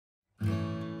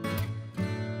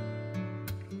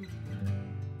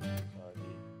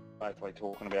basically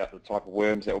talking about the type of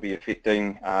worms that will be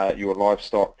affecting your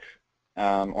livestock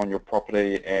on your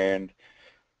property, and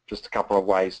just a couple of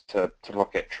ways to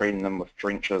look at treating them with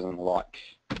drenches and the like.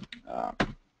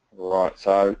 Right,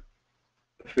 so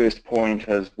the first point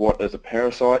is, what is a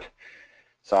parasite?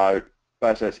 So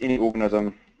basically it's any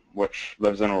organism which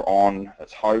lives in or on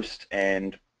its host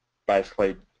and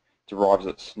basically derives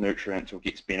its nutrients or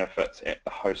gets benefits at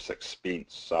the host's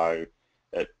expense. So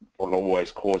it will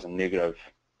always cause a negative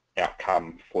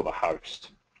outcome for the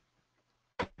host.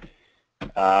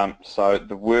 So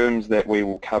the worms that we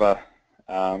will cover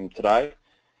today,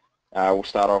 we'll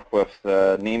start off with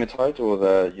the nematodes,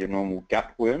 or your normal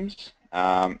gut worms,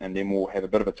 and then we'll have a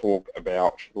bit of a talk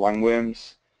about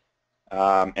lungworms,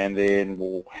 and then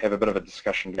we'll have a bit of a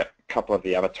discussion about a couple of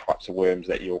the other types of worms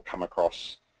that you'll come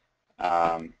across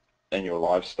in your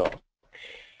livestock.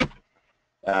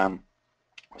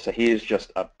 So here's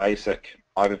just a basic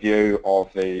overview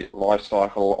of the life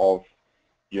cycle of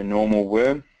your normal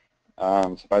worm.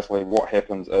 So basically what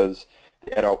happens is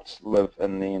the adults live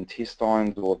in the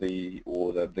intestines or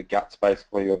the guts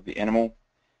basically of the animal.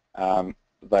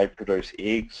 They produce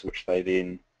eggs which they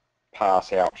then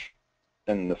pass out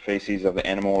in the feces of the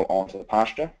animal onto the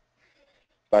pasture.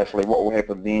 Basically what will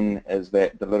happen then is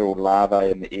that the little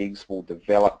larvae and the eggs will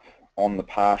develop on the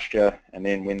pasture, and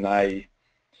then when they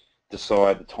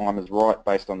decide the time is right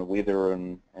based on the weather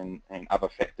and other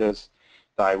factors,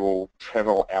 they will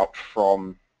travel out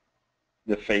from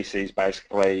the feces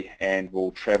basically and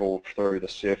will travel through the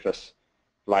surface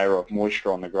layer of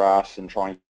moisture on the grass and try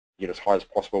and get as high as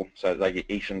possible so that they get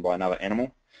eaten by another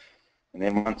animal. And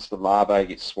then once the larvae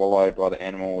get swallowed by the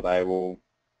animal, they will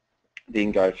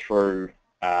then go through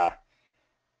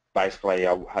basically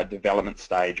a development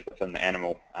stage within the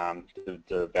animal to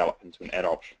develop into an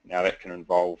adult. Now that can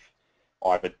involve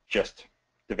either just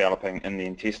developing in the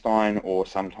intestine, or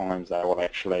sometimes they will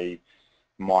actually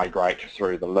migrate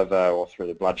through the liver or through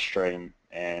the bloodstream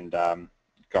and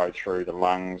go through the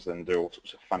lungs and do all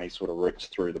sorts of funny sort of routes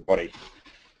through the body.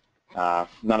 None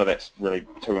of that's really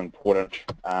too important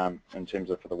in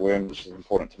terms of for the worms. It's just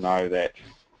important to know that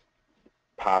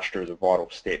pasture is a vital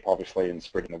step obviously in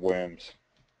spreading the worms.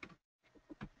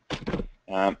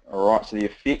 Alright, so the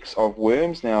effects of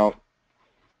worms. Now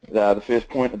the first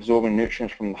point, absorbing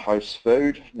nutrients from the host's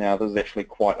food. Now this is actually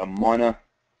quite a minor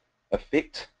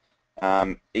effect.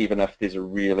 Even if there's a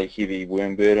really heavy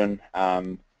worm burden,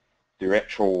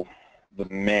 the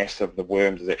mass of the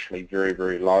worms is actually very,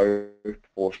 very low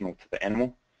proportional to the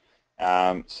animal.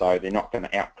 So they're not going to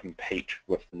outcompete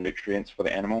with the nutrients for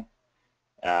the animal.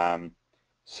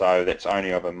 So that's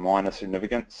only of a minor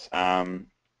significance.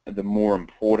 The more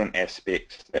important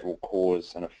aspects that will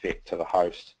cause an effect to the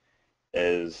host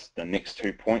is the next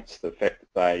 2 points, the fact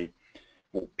that they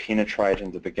will penetrate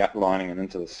into the gut lining and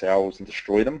into the cells and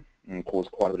destroy them and cause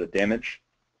quite a bit of damage.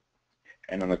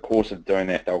 And in the course of doing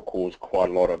that, they'll cause quite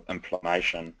a lot of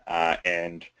inflammation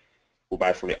and will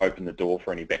basically open the door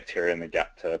for any bacteria in the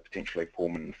gut to potentially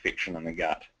form an infection in the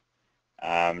gut.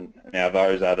 Now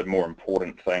those are the more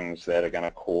important things that are going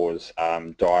to cause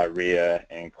diarrhea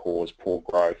and cause poor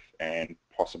growth and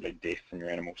possibly death in your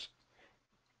animals.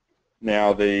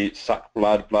 Now the suck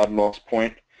blood loss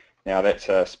point. Now that's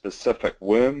a specific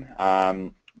worm,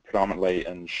 predominantly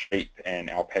in sheep and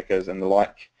alpacas and the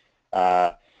like.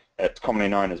 It's commonly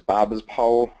known as barber's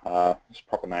pole. Its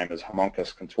proper name is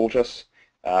Homunculus contortus.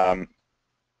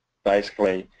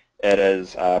 Basically it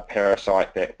is a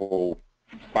parasite that will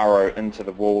burrow into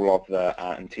the wall of the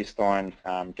intestine,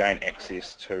 gain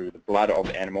access to the blood of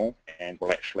the animal, and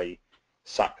will actually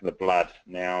suck the blood.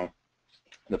 Now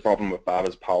the problem with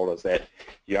barber's pole is that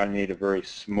you only need a very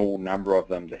small number of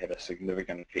them to have a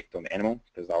significant effect on the animal,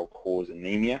 because they'll cause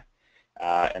anemia,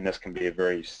 and this can be a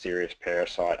very serious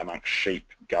parasite amongst sheep,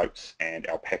 goats and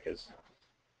alpacas.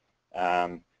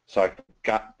 So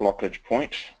gut blockage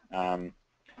point.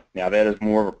 Now that is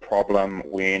more of a problem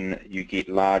when you get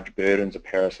large burdens of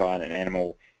parasite in an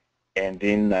animal and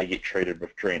then they get treated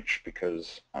with drench,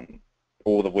 because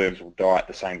all the worms will die at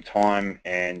the same time,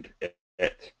 and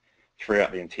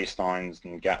throughout the intestines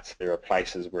and guts there are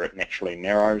places where it naturally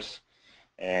narrows,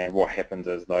 and what happens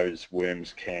is those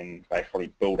worms can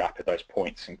basically build up at those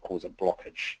points and cause a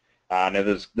blockage. Now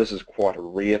this is quite a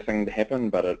rare thing to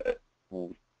happen, but it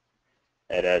will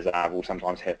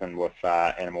sometimes happen with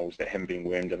animals that haven't been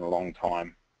wormed in a long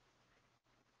time.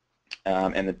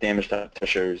 And the damaged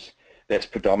tissues, that's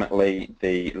predominantly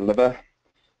the liver.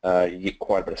 You get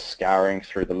quite a bit of scarring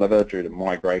through the liver due to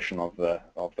migration of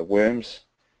the worms.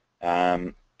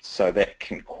 So that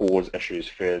can cause issues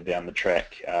further down the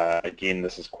track. Again,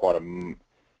 this is quite a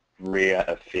rare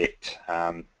effect,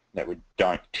 that we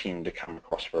don't tend to come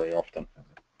across very often.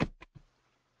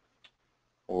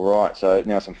 Alright, so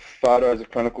now some photos of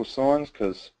clinical signs,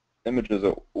 because images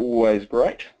are always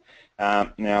great.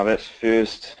 Now that's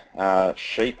first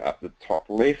sheep up the top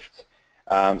left.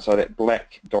 So that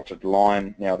black dotted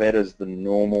line, now that is the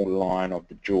normal line of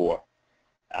the jaw.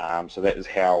 So that is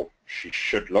how she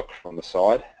should look from the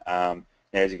side.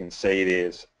 As you can see,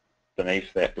 there's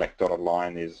beneath that black dotted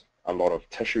line, there's a lot of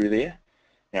tissue there.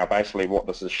 Now basically what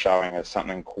this is showing is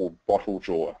something called bottle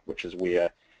jaw, which is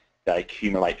where they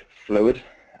accumulate fluid,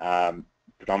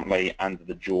 predominantly under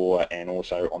the jaw and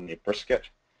also on their brisket.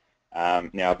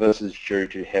 Now this is due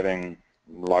to having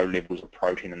low levels of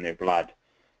protein in their blood,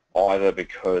 either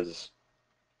because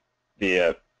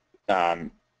the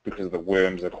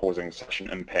worms are causing such an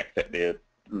impact that they're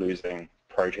losing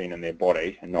protein in their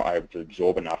body and not able to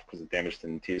absorb enough because of damage to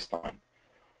the intestine,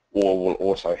 or will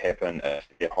also happen if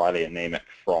they're highly anemic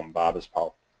from Barber's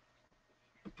pole.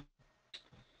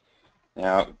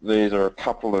 Now these are a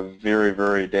couple of very,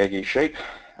 very daggy sheep.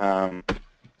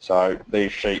 So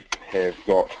these sheep have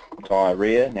got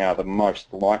diarrhea. Now the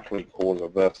most likely cause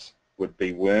of this would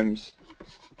be worms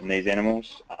in these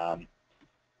animals.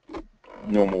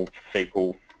 Normal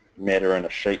fecal matter in a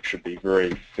sheep should be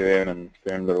very firm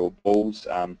little balls.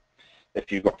 If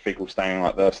you've got fecal staining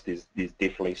like this, there's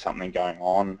definitely something going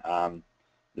on.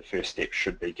 The first step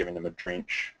should be giving them a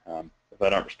drench. If they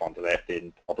don't respond to that,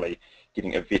 then probably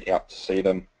getting a vet out to see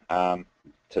them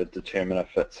to determine if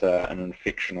it's an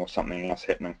infection or something else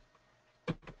happening.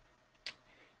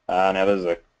 Now there's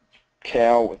a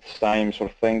cow with the same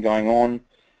sort of thing going on.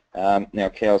 Now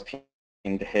cows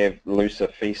tend to have looser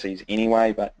feces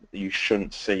anyway, but you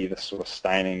shouldn't see this sort of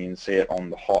staining. You can see it on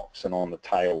the hocks and on the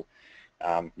tail.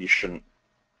 You shouldn't.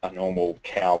 A normal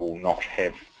cow will not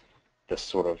have this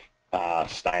sort of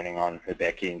staining on her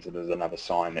back end, so there's another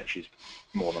sign that she's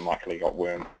more than likely got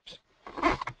worms.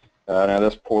 Now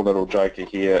this poor little joker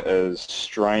here is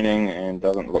straining and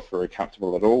doesn't look very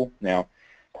comfortable at all. Now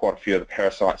quite a few of the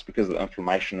parasites, because of the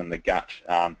inflammation in the gut,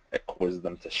 it causes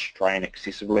them to strain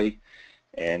excessively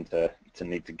and to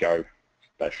need to go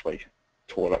basically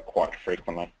toilet quite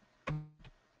frequently.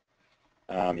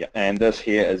 Yeah. And this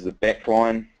here is the back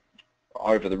line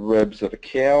over the ribs of a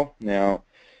cow. Now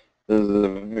this is a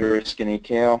very skinny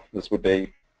cow. This would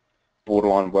be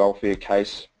borderline welfare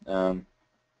case.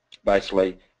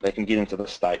 Basically they can get into the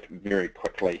state very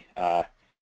quickly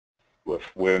with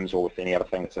worms or with any other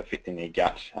thing that's affecting their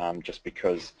gut, just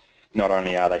because not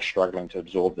only are they struggling to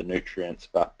absorb the nutrients,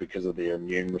 but because of their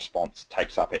immune response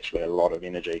takes up actually a lot of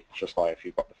energy. Just like if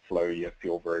you've got the flu, you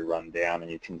feel very run down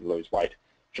and you tend to lose weight.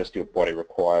 Just your body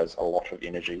requires a lot of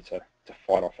energy to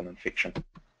fight off an infection.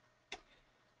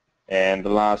 And the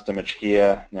last image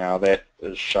here, now that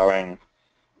is showing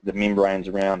the membranes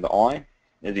around the eye.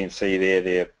 As you can see there,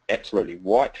 they're absolutely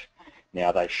white.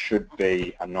 Now they should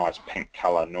be a nice pink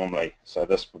colour normally, so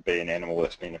this would be an animal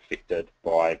that's been affected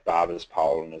by Barber's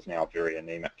pole and is now very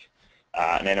anemic.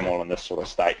 An animal in this sort of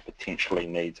state potentially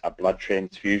needs a blood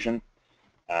transfusion,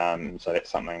 so that's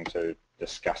something to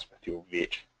discuss with your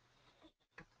vet.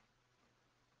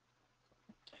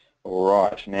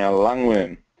 Alright, now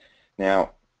lungworm.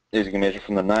 Now as you can imagine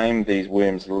from the name, these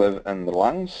worms live in the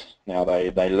lungs. Now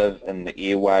they live in the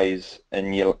airways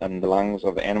in the lungs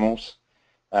of the animals.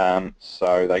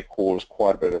 So they cause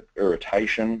quite a bit of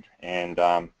irritation and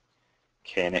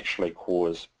can actually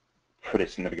cause pretty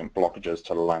significant blockages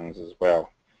to the lungs as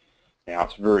well. Now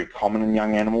it's very common in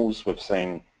young animals. We've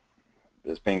seen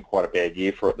there's been quite a bad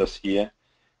year for it this year.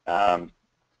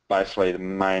 Basically the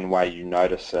main way you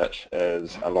notice it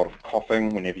is a lot of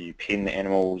coughing whenever you pen the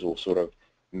animals or sort of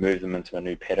move them into a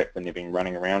new paddock when they've been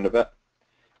running around a bit.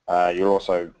 It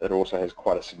also has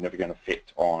quite a significant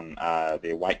effect on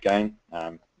their weight gain,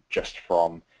 just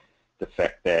from the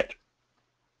fact that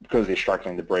because they're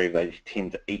struggling to breathe, they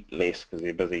tend to eat less because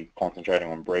they're busy concentrating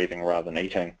on breathing rather than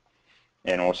eating,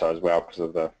 and also as well because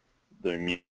of the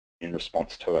immune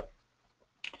response to it.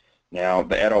 Now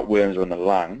the adult worms are in the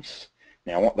lungs.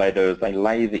 Now what they do is they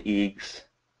lay the eggs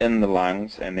in the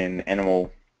lungs, and then the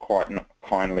animal quite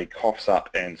kindly coughs up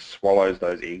and swallows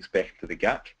those eggs back into the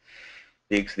gut.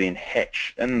 The eggs then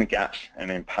hatch in the gut and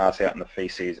then pass out in the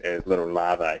feces as little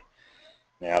larvae.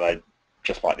 Now they,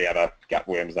 just like the other gut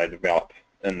worms, they develop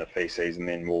in the feces and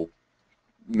then will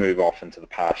move off into the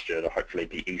pasture to hopefully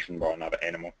be eaten by another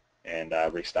animal and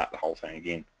restart the whole thing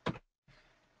again.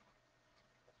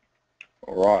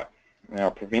 Alright, now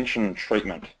prevention and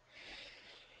treatment.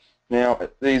 Now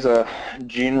these are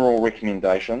general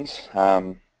recommendations.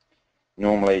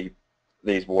 Normally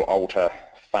these will alter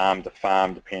farm to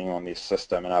farm depending on their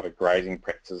system and other grazing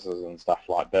practices and stuff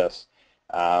like this.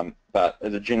 But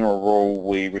as a general rule,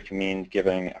 we recommend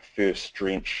giving a first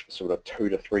drench sort of 2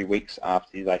 to 3 weeks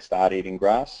after they start eating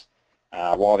grass.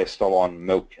 While they're still on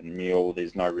milk and meal,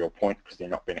 there's no real point because they're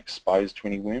not being exposed to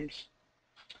any worms.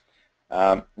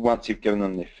 Once you've given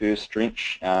them their first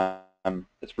drench,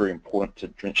 it's very important to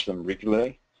drench them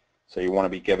regularly. So you want to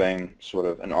be giving sort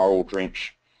of an oral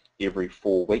drench every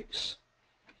 4 weeks.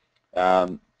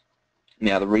 Now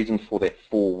the reason for that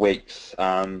 4 weeks,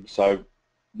 so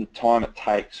the time it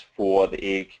takes for the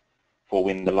egg, for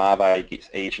when the larvae gets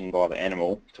eaten by the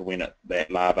animal to when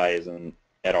that larvae is an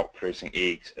adult producing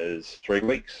eggs is 3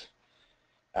 weeks.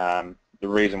 The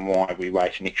reason why we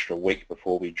wait an extra week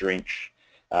before we drench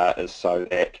is so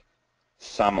that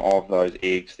some of those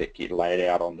eggs that get laid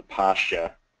out on the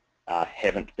pasture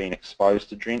haven't been exposed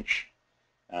to drench.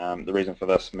 The reason for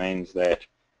this means that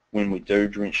when we do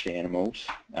drench the animals,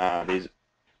 there's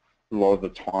a lot of the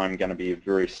time going to be a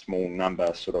very small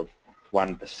number, sort of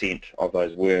 1% of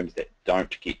those worms that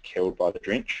don't get killed by the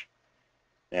drench.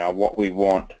 Now what we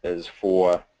want is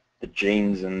for the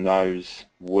genes in those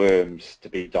worms to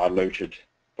be diluted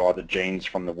by the genes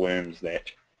from the worms that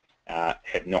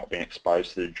have not been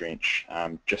exposed to the drench,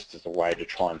 just as a way to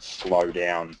try and slow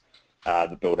down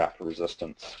the build-up of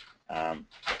resistance.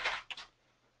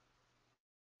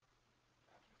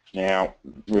 Now,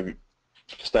 we've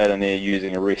stayed in there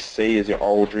using a Rest C as your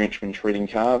oral drench when treating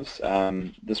calves.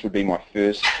 This would be my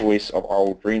first choice of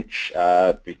oral drench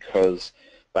because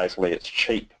basically it's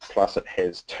cheap, plus it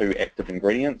has 2 active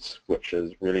ingredients, which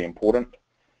is really important.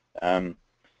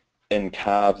 In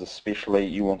calves especially,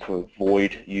 you want to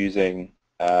avoid using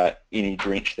any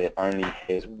drench that only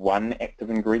has 1 active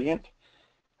ingredient.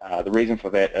 The reason for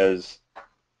that is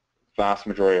vast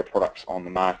majority of products on the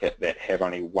market that have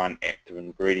only 1 active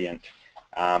ingredient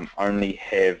only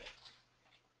have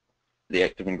the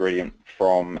active ingredient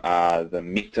from the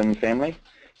mectin family,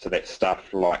 so that's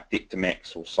stuff like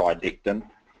Dectomax or Cydectin.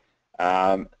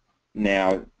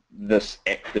 Now this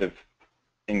active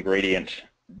ingredient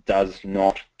does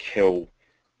not kill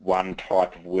one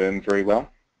type of worm very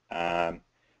well,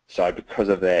 so because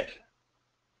of that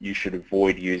you should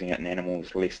avoid using it in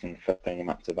animals less than 15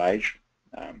 months of age.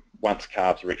 Once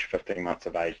calves reach 15 months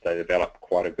of age, they develop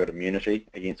quite a good immunity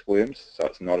against worms, so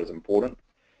it's not as important.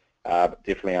 But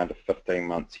definitely under 15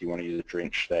 months, you want to use a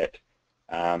drench that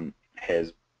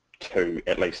has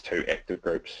at least two active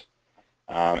groups.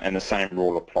 And the same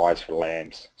rule applies for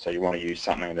lambs. So you want to use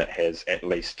something that has at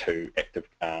least 2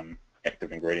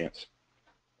 active ingredients.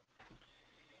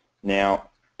 Now,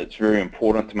 it's very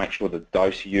important to make sure the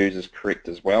dose you use is correct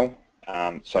as well.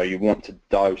 So you want to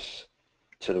dose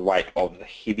to the weight of the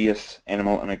heaviest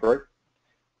animal in a group.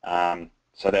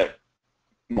 So that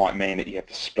might mean that you have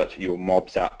to split your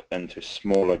mobs up into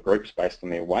smaller groups based on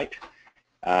their weight.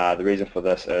 The reason for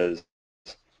this is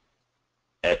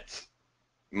it's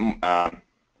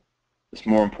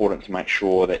more important to make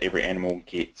sure that every animal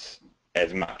gets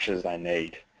as much as they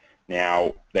need.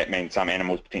 Now, that means some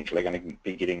animals potentially are going to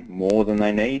be getting more than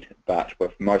they need, but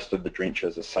with most of the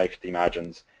drenches, the safety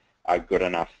margins are good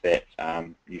enough that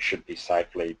you should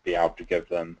safely be able to give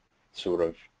them sort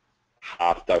of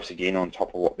half dose again on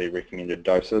top of what their recommended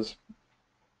dose is.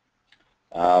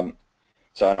 So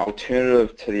an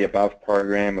alternative to the above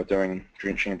program of doing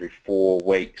drenching every 4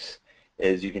 weeks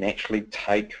is you can actually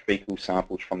take fecal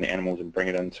samples from the animals and bring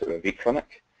it into a vet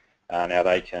clinic. Now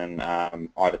they can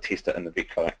either test it in the vet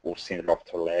clinic or send it off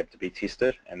to a lab to be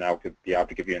tested, and they'll be able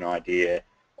to give you an idea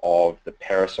of the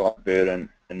parasite burden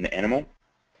in the animal.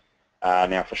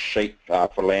 Now for sheep,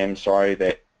 for lambs, sorry,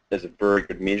 that is a very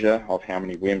good measure of how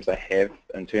many worms they have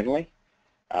internally.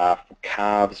 For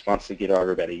calves, once they get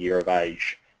over about a year of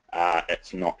age,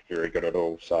 it's not very good at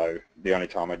all. So the only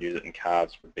time I'd use it in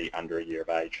calves would be under a year of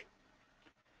age.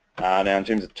 Now in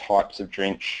terms of types of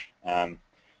drench,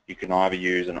 you can either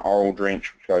use an oral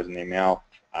drench, which goes in their mouth,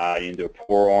 you can do a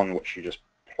pour-on, which you just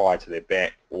apply to their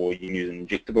back, or you can use an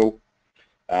injectable.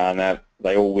 Now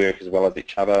they all work as well as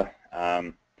each other.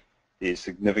 There's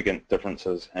significant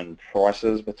differences in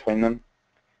prices between them,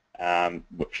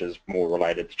 which is more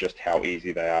related to just how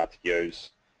easy they are to use.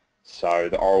 So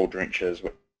the oral drenches,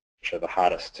 which are the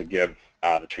hardest to give,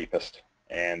 are the cheapest,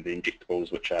 and the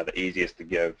injectables, which are the easiest to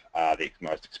give, are the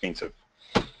most expensive.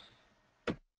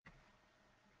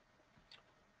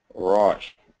 Right,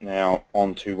 now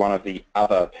on to one of the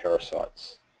other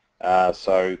parasites.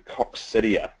 So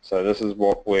coccidia. So this is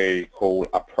what we call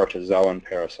a protozoan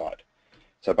parasite.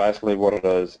 So basically what it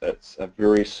is, it's a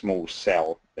very small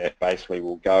cell that basically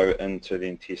will go into the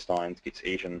intestines, gets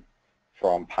eaten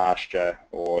from pasture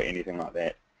or anything like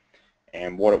that.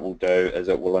 And what it will do is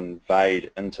it will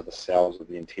invade into the cells of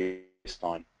the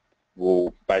intestine.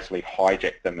 will basically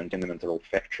hijack them and turn them into little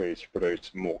factories to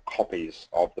produce more copies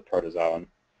of the protozoan.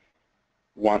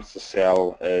 Once the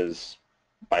cell is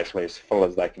basically as full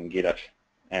as they can get it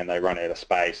and they run out of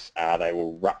space, they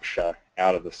will rupture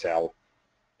out of the cell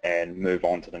and move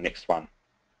on to the next one.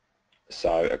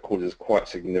 So it causes quite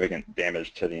significant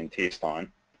damage to the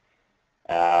intestine,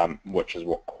 which is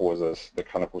what causes the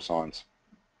clinical signs.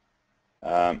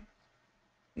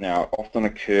 Now, it often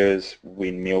occurs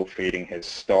when meal feeding has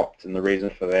stopped, and the reason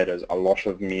for that is a lot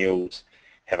of meals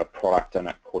have a product in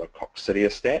it called a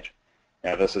coccidiostat.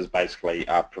 Now, this is basically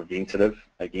preventative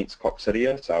against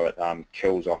coccidia, so it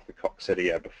kills off the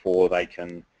coccidia before they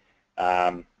can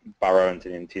burrow into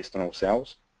the intestinal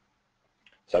cells.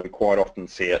 So we quite often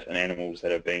see it in animals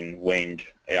that have been weaned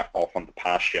out off onto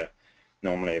pasture,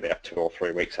 normally about 2 or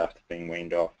 3 weeks after being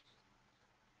weaned off.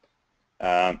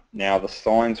 Now the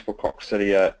signs for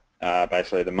coccidia,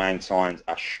 basically the main signs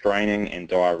are straining and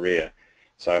diarrhea.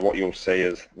 So what you'll see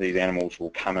is these animals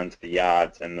will come into the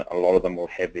yards and a lot of them will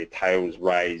have their tails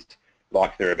raised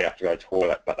like they're about to go to the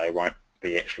toilet, but they won't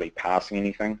be actually passing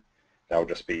anything. They'll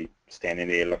just be standing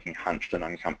there looking hunched and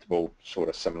uncomfortable, sort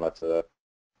of similar to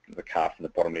the calf in the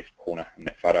bottom left corner in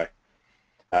that photo.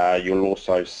 You'll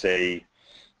also see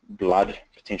blood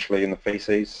potentially in the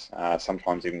feces,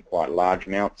 sometimes even quite large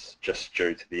amounts, just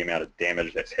due to the amount of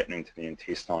damage that's happening to the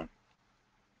intestine.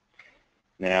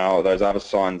 Now those other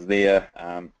signs there,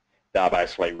 they're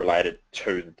basically related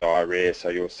to the diarrhea, so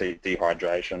you'll see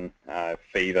dehydration,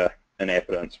 fever,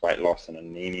 inappetence, weight loss and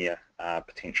anemia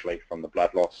potentially from the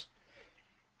blood loss.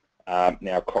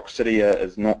 Now coccidia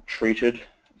is not treated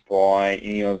by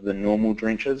any of the normal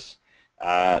drenches.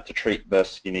 To treat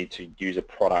this, you need to use a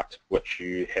product which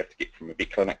you have to get from a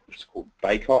vet clinic, which is called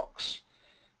Baycox.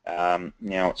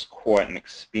 Now it's quite an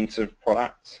expensive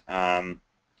product, and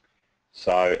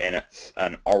it's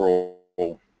an oral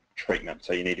treatment,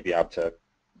 so you need to be able to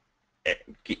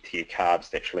get to your calves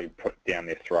to actually put it down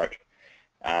their throat.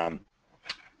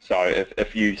 So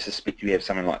if you suspect you have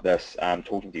something like this,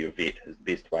 talking to your vet is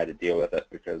the best way to deal with it,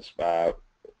 because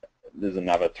there's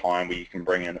another time where you can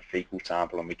bring in a fecal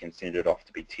sample and we can send it off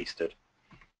to be tested.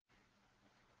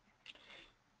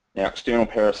 Now external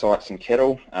parasites in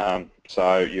cattle,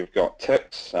 so you've got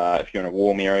ticks. If you're in a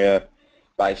warm area,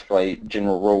 basically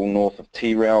general rule north of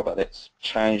T-rail, but that's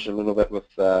changed a little bit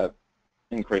with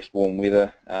increased warm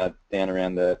weather down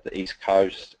around the east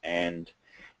coast and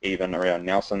even around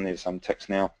Nelson. There's some ticks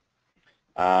now.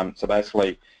 So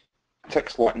basically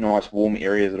ticks like nice warm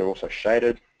areas that are also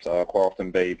shaded, so they'll quite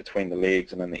often be between the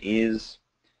legs and in the ears.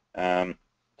 To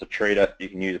treat it, you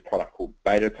can use a product called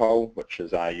Betacol, which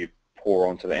is you pour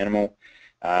onto the animal.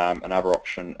 Another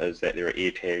option is that there are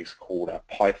air tags called a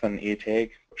Python air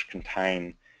tag, which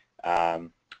contain a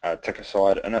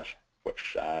tickicide in it,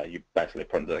 which you basically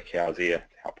put into the cow's ear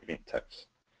to help prevent ticks.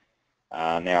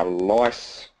 Now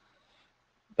lice,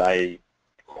 they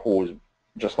cause,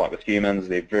 just like with humans,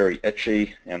 they're very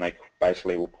itchy and they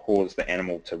basically will cause the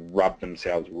animal to rub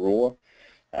themselves raw.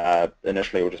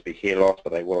 Initially it will just be hair loss,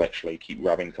 but they will actually keep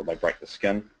rubbing until they break the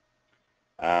skin.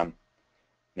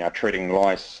 Now treating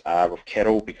lice with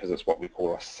cattle, because it's what we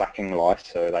call a sucking lice,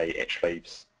 so they actually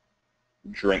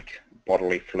drink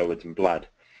bodily fluids and blood.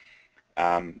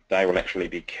 They will actually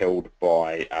be killed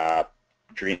by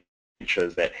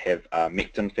drenches that have a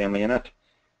mectin family in it.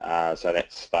 So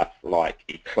that's stuff like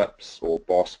Eclipse or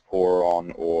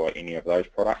Bosporon or any of those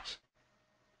products.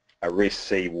 A Res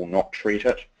C will not treat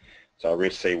it. So a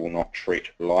Res C will not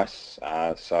treat lice.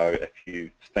 So if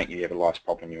you think you have a lice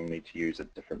problem, you'll need to use a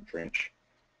different drench.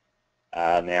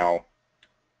 Now,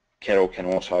 cattle can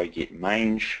also get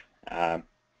mange,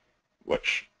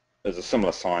 which is a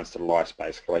similar science to lice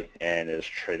basically, and is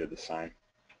treated the same.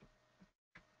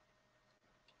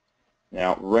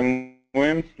 Now,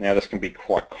 ringworm. Now this can be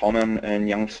quite common in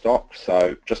young stock,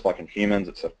 so just like in humans,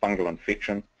 it's a fungal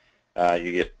infection.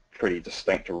 You get pretty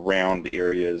distinct round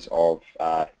areas of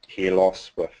hair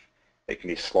loss that can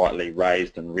be slightly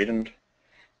raised and reddened.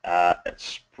 It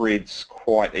spreads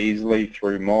quite easily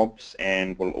through mobs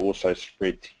and will also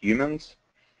spread to humans.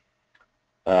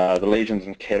 The lesions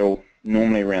in cattle,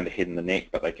 normally around the head and the neck,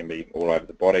 but they can be all over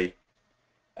the body.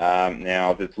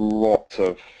 Now there's lots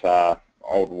of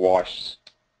old wives'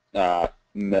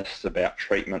 myths about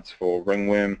treatments for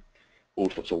ringworm, all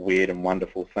sorts of weird and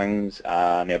wonderful things.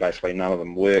 Now basically none of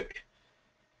them work.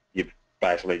 You've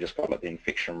basically just got to let the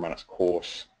infection run its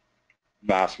course.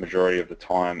 Vast majority of the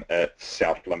time it's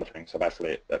self-limiting, so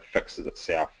basically it fixes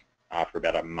itself after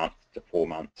about a month to 4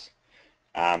 months.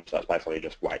 So it's basically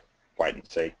just wait and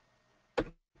see.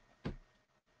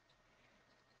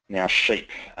 Now sheep,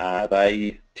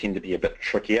 they tend to be a bit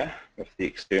trickier with the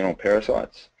external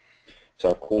parasites. So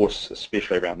of course,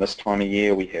 especially around this time of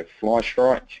year, we have fly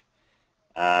strike.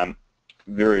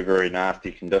 Very, very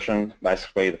nasty condition.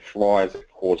 Basically, the flies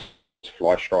that cause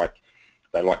fly strike,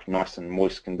 they like nice and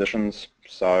moist conditions.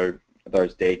 So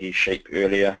those daggy sheep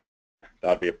earlier,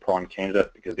 they'd be a prime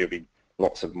candidate because there'll be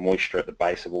lots of moisture at the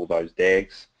base of all those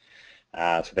dags.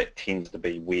 So that tends to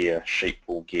be where sheep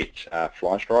will get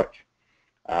fly strike.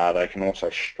 They can also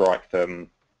strike them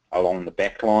along the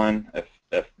back line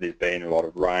if there's been a lot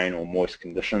of rain or moist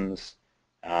conditions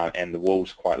and the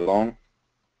wool's quite long.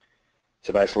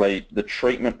 So basically the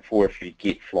treatment for if you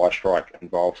get fly strike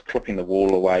involves clipping the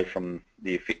wool away from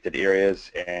the affected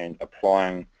areas and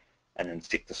applying an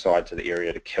insecticide to the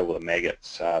area to kill the maggots.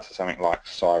 So something like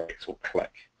Cyrex or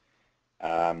Click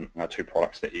are two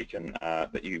products that you can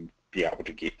be able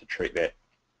to get to treat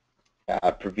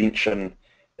that. Prevention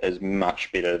is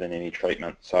much better than any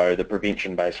treatment. So the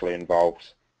prevention basically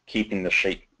involves keeping the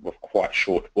sheep with quite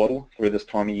short wattle through this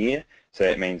time of year. So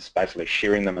that means basically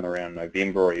shearing them in around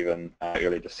November or even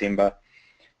early December.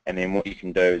 And then what you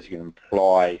can do is you can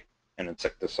apply an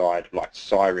insecticide like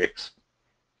Cyrex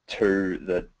to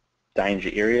the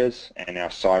danger areas, and our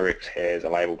Cyrex has a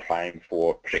label claim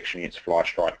for protection against fly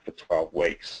strike for 12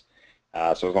 weeks.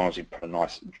 So as long as you put a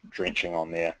nice drenching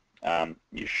on there,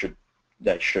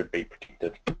 they should be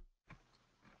protected.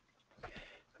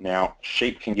 Now,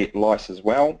 sheep can get lice as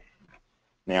well.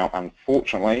 Now,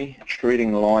 unfortunately,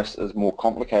 treating lice is more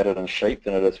complicated in sheep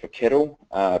than it is for cattle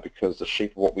because the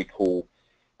sheep have what we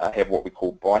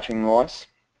call biting lice.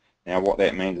 Now, what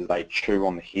that means is they chew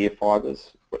on the hair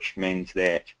fibres, which means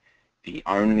that the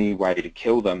only way to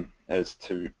kill them is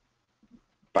to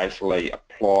basically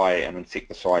apply an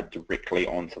insecticide directly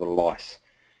onto the lice,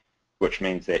 which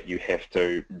means that you have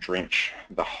to drench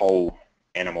the whole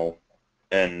animal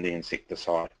in the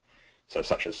insecticide, so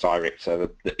such as Cyrex. So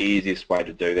the easiest way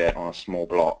to do that on a small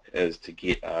block is to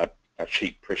get a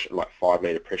cheap pressure, like 5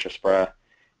 litre pressure sprayer,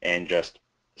 and just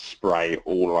spray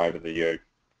all over the ewe.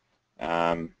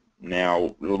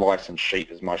 Now, lice in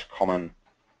sheep is most common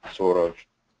sort of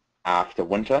after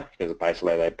winter, because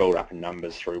basically they build up in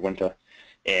numbers through winter,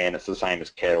 and it's the same as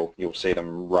cattle. You'll see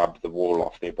them rub the wool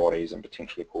off their bodies and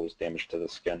potentially cause damage to the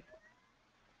skin.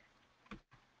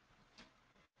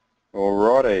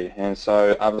 Alrighty, and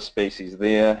so other species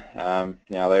there,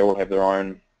 now they all have their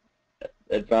own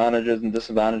advantages and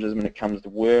disadvantages when it comes to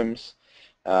worms.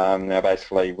 Now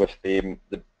basically with them,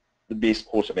 the best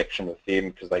course of action with them,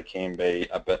 because they can be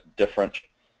a bit different,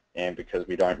 and because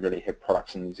we don't really have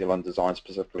products in New Zealand designed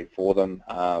specifically for them,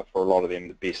 for a lot of them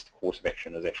the best course of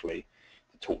action is actually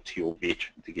to talk to your vet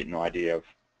to get an idea of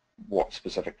what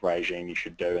specific regime you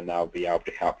should do, and they'll be able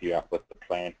to help you out with the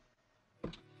plan.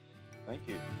 Thank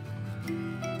you.